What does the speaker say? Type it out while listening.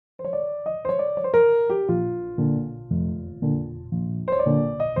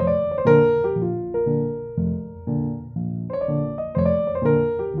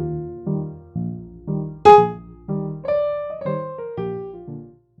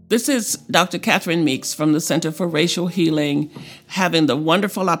This is Dr. Catherine Meeks from the Center for Racial Healing, having the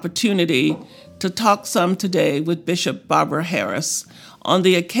wonderful opportunity to talk some today with Bishop Barbara Harris on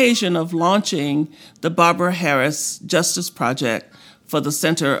the occasion of launching the Barbara Harris Justice Project for the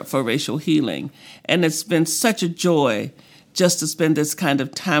Center for Racial Healing. And it's been such a joy just to spend this kind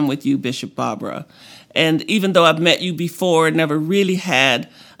of time with you, Bishop Barbara. And even though I've met you before, never really had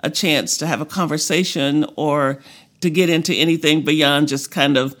a chance to have a conversation or to get into anything beyond just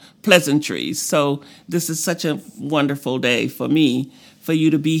kind of pleasantries. So this is such a wonderful day for me, for you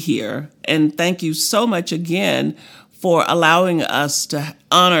to be here. And thank you so much again for allowing us to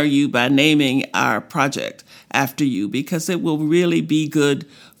honor you by naming our project after you, because it will really be good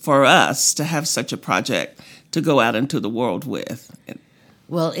for us to have such a project to go out into the world with.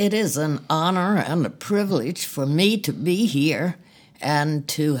 Well, it is an honor and a privilege for me to be here and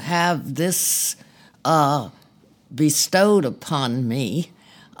to have this bestowed upon me.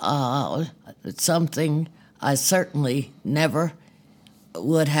 It's something I certainly never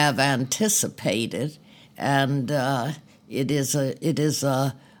would have anticipated, and it is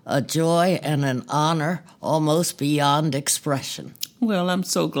a joy and an honor almost beyond expression. Well, I'm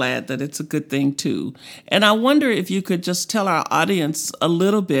so glad that it's a good thing, too. And I wonder if you could just tell our audience a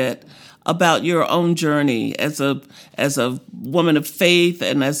little bit about your own journey as a woman of faith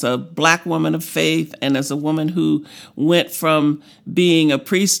and as a Black woman of faith and as a woman who went from being a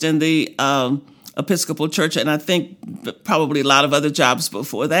priest in the Episcopal Church, and I think probably a lot of other jobs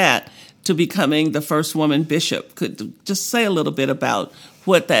before that, to becoming the first woman bishop. Could you just say a little bit about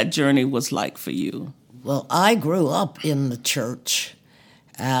what that journey was like for you? Well, I grew up in the church,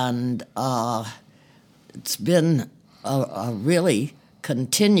 and it's been a really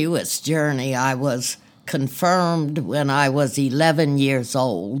continuous journey. I was confirmed when I was 11 years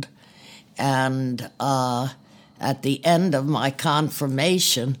old, and at the end of my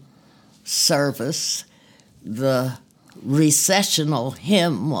confirmation service, the recessional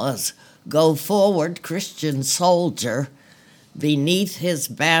hymn was, "Go forward, Christian soldier, beneath his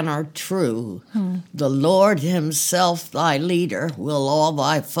banner true. The Lord himself, thy leader, will all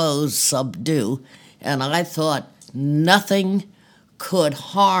thy foes subdue." And I thought nothing could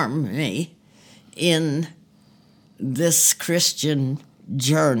harm me in this Christian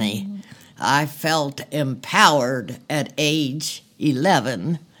journey. I felt empowered at age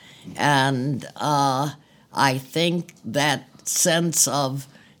 11, and I think that sense of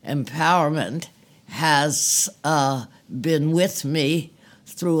empowerment has been with me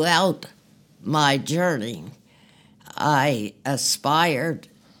throughout my journey. I aspired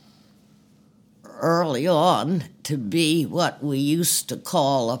early on to be what we used to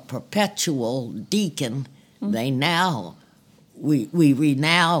call a perpetual deacon. We now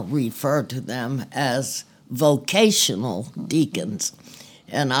refer to them as vocational deacons.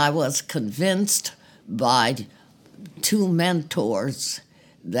 And I was convinced by two mentors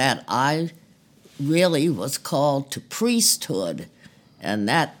that I really was called to priesthood, and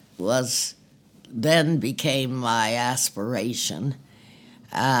that then became my aspiration.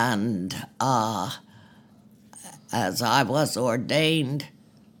 And as I was ordained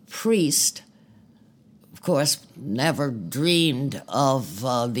priest, of course, never dreamed of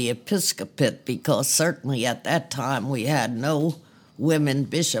the episcopate, because certainly at that time we had no women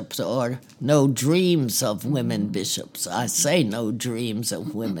bishops or no dreams of women bishops. I say no dreams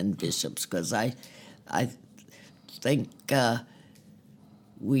of women bishops because I think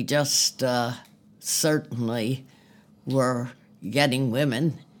we just certainly were getting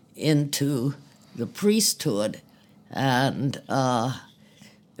women into the priesthood, and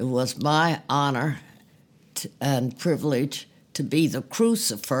it was my honor and privilege to be the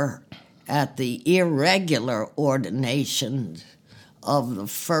crucifer at the irregular ordination of the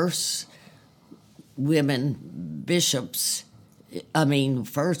first women bishops,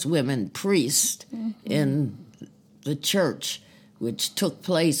 first women priests in the church, which took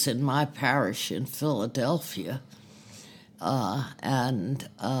place in my parish in Philadelphia.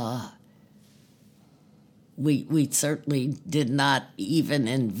 We certainly did not even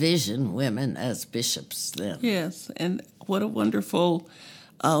envision women as bishops then. Yes, and what a wonderful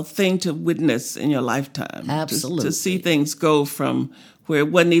thing to witness in your lifetime. Absolutely. To see things go from where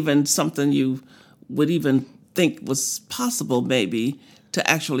it wasn't even something you would even think was possible, maybe, to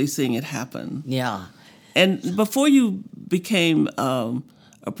actually seeing it happen. Yeah. And before you became a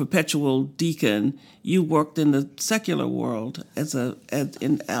perpetual deacon, you worked in the secular world I was in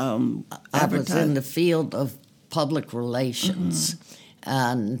the field of public relations,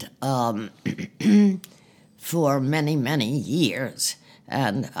 and for many, many years.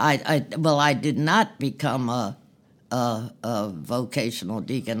 And I did not become a a vocational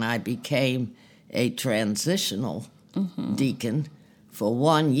deacon. I became a transitional deacon for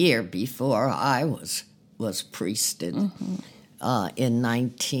 1 year before I was priested in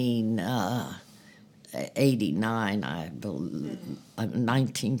 1989, I believe,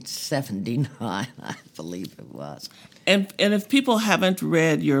 1979, I believe it was. And if people haven't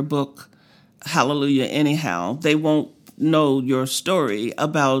read your book, Hallelujah Anyhow, they won't know your story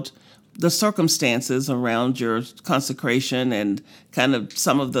about the circumstances around your consecration and kind of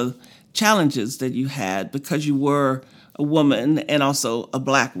some of the challenges that you had because you were a woman and also a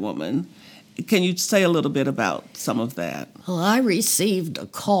Black woman. Can you say a little bit about some of that? Well, I received a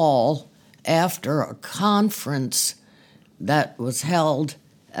call after a conference that was held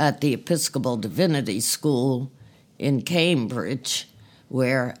at the Episcopal Divinity School in Cambridge,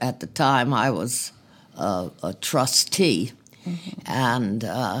 where at the time I was a trustee, and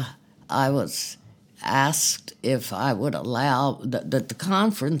I was asked if I would allow, that the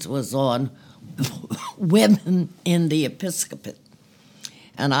conference was on women in the episcopate.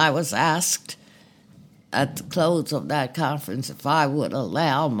 And I was asked at the close of that conference if I would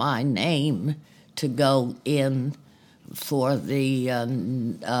allow my name to go in for the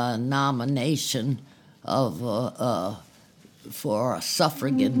nomination of for a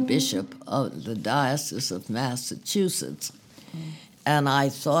suffragan bishop of the Diocese of Massachusetts. And I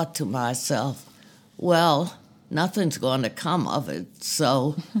thought to myself, well, nothing's going to come of it,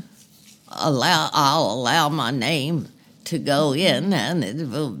 so I'll allow my name to go in, and it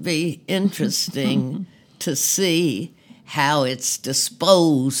will be interesting to see how it's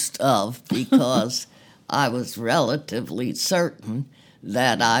disposed of, because I was relatively certain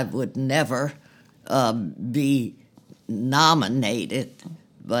that I would never be nominated,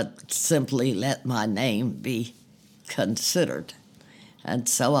 but simply let my name be considered. And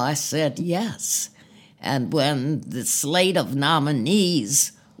so I said yes. And when the slate of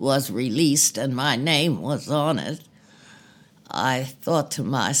nominees was released and my name was on it, I thought to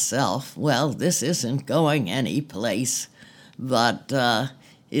myself, well, this isn't going anyplace, but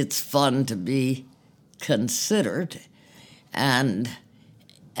it's fun to be considered. And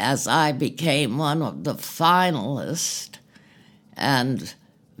as I became one of the finalists and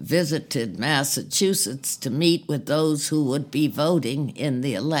visited Massachusetts to meet with those who would be voting in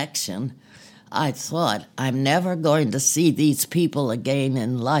the election, I thought, I'm never going to see these people again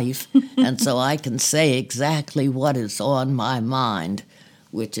in life, and so I can say exactly what is on my mind,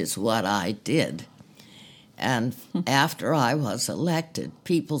 which is what I did. And after I was elected,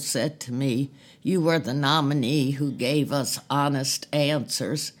 people said to me, you were the nominee who gave us honest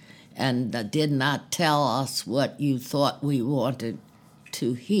answers and did not tell us what you thought we wanted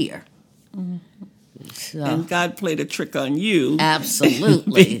to hear. So, and God played a trick on you.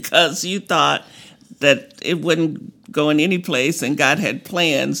 Absolutely. Because you thought that it wouldn't go in any place, and God had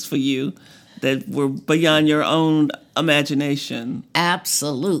plans for you that were beyond your own imagination.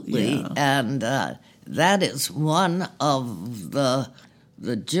 Absolutely. Yeah. And that is one of the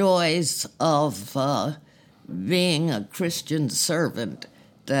joys of being a Christian servant,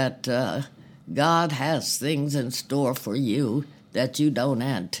 that God has things in store for you that you don't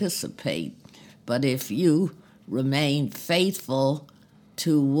anticipate. But if you remain faithful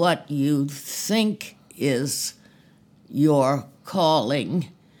to what you think is your calling,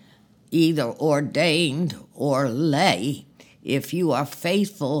 either ordained or lay, if you are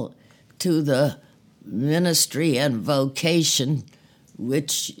faithful to the ministry and vocation to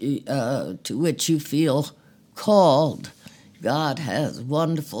which you feel called, God has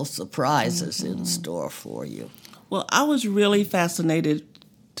wonderful surprises in store for you. Well, I was really fascinated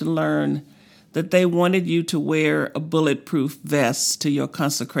to learn that they wanted you to wear a bulletproof vest to your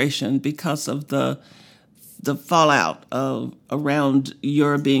consecration because of the fallout around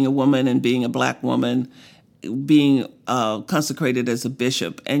your being a woman and being a Black woman, being consecrated as a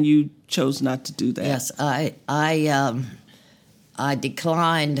bishop, and you chose not to do that. Yes, I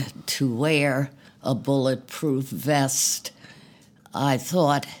declined to wear a bulletproof vest. I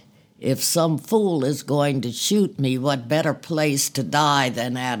thought, if some fool is going to shoot me, what better place to die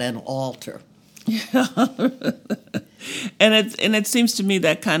than at an altar? Yeah. and it seems to me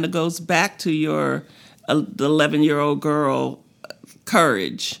that kind of goes back to your 11-year-old girl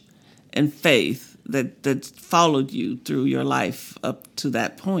courage and faith that followed you through your life up to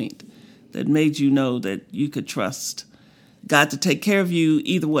that point, that made you know that you could trust God to take care of you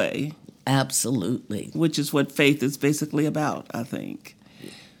either way. Absolutely. Which is what faith is basically about, I think.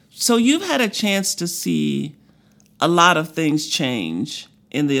 So you've had a chance to see a lot of things change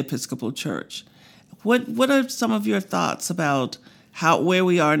in the Episcopal Church. What are some of your thoughts about where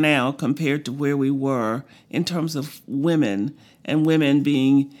we are now compared to where we were in terms of women and women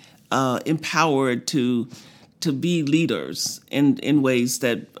being empowered to be leaders in ways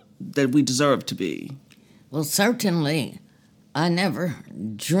that we deserve to be? Well, certainly, I never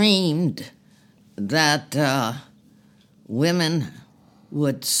dreamed that women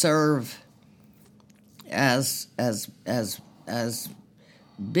would serve as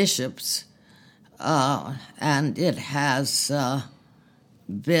bishops, and it has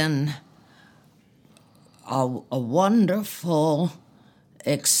been a wonderful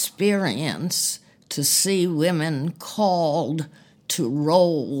experience to see women called to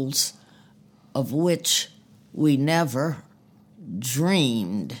roles of which we never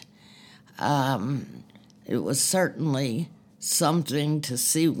dreamed. It was certainly something to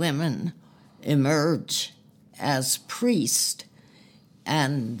see women emerge as priests,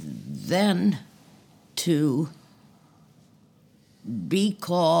 and then to be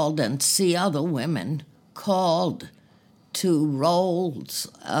called and see other women called to roles,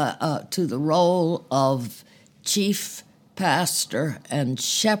 to the role of chief pastor and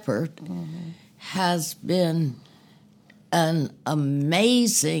shepherd, has been an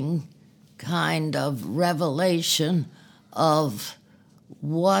amazing kind of revelation of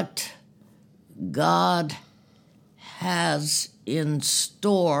what God has in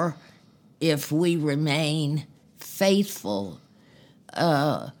store if we remain faithful.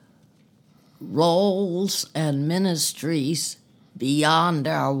 Roles and ministries beyond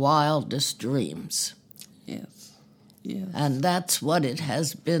our wildest dreams. Yes, yes. And that's what it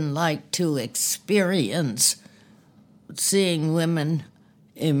has been like to experience seeing women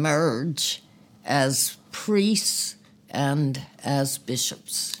emerge as priests and as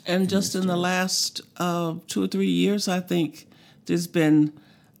bishops. And just in the last 2 or 3 years, I think there's been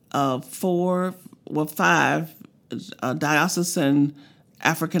 5 diocesan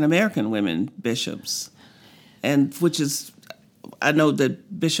African-American women bishops, and which is, I know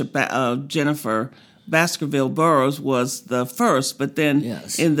that Bishop Jennifer Baskerville Burroughs was the first, but then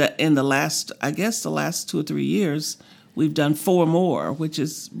yes. in the last 2 or 3 years, we've done 4 more, which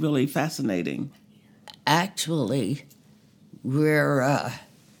is really fascinating. Actually,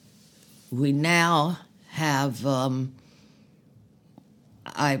 we now have,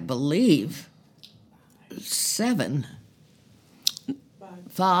 I believe, 5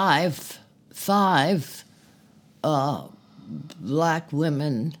 black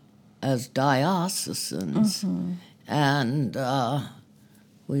women as diocesans, and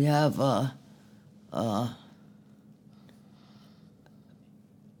we have a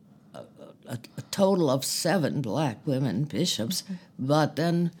total of 7 black women bishops, but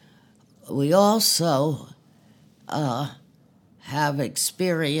then we also have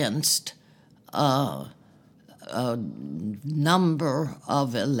experienced a number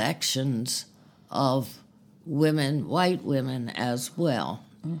of elections of women, white women as well.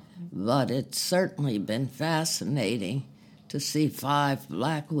 But it's certainly been fascinating to see 5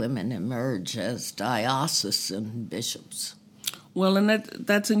 black women emerge as diocesan bishops. Well, and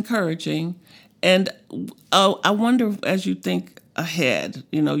that's encouraging. And I wonder, as you think ahead,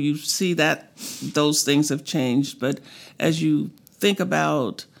 you see that those things have changed, but as you think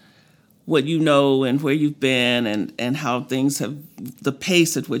about what you know and where you've been and how things have, the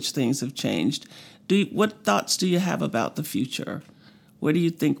pace at which things have changed, what thoughts do you have about the future? Where do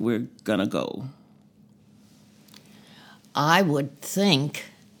you think we're going to go? I would think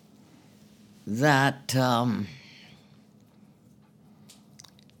that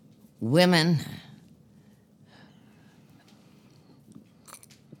women,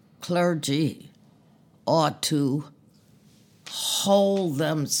 clergy, ought to hold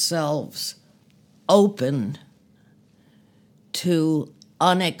themselves open to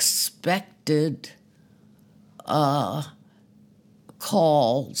unexpected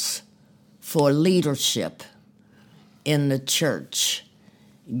calls for leadership in the church,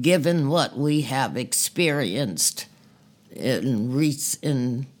 given what we have experienced in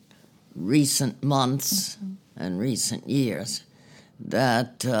recent months and recent years,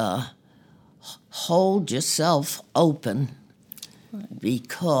 that hold yourself open,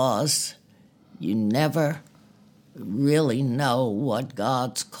 because you never really know what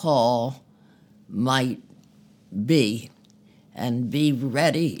God's call might be, and be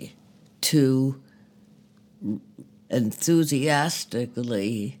ready to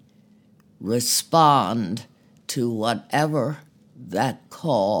enthusiastically respond to whatever that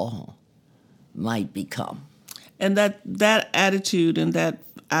call might become. And that attitude and that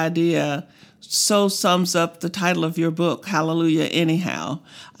idea so sums up the title of your book, Hallelujah Anyhow.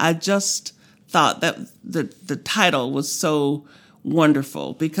 I just thought that the title was so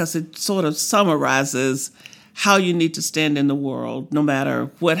wonderful because it sort of summarizes how you need to stand in the world. No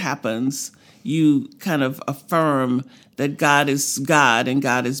matter what happens, you kind of affirm that God is God and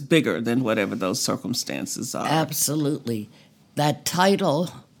God is bigger than whatever those circumstances are. Absolutely. That title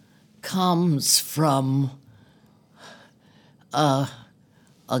comes from a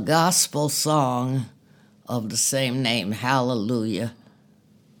gospel song of the same name, Hallelujah,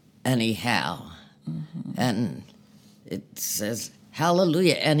 Anyhow. Mm-hmm. And it says,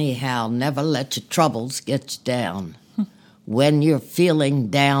 Hallelujah, anyhow, never let your troubles get you down. When you're feeling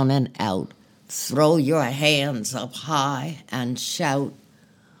down and out, throw your hands up high and shout,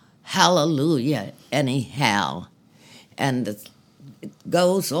 Hallelujah, anyhow. And it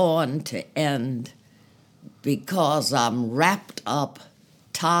goes on to end, because I'm wrapped up,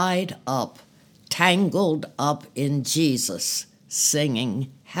 tied up, tangled up in Jesus,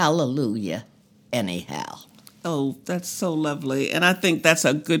 singing Hallelujah, anyhow. Oh, that's so lovely. And I think that's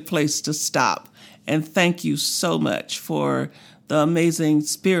a good place to stop. And thank you so much for the amazing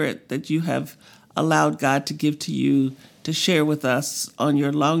spirit that you have allowed God to give to you to share with us on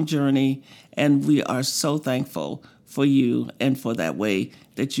your long journey. And we are so thankful for you and for that way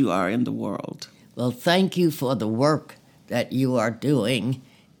that you are in the world. Well, thank you for the work that you are doing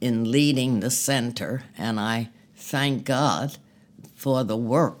in leading the center. And I thank God for the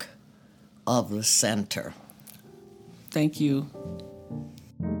work of the center. Thank you.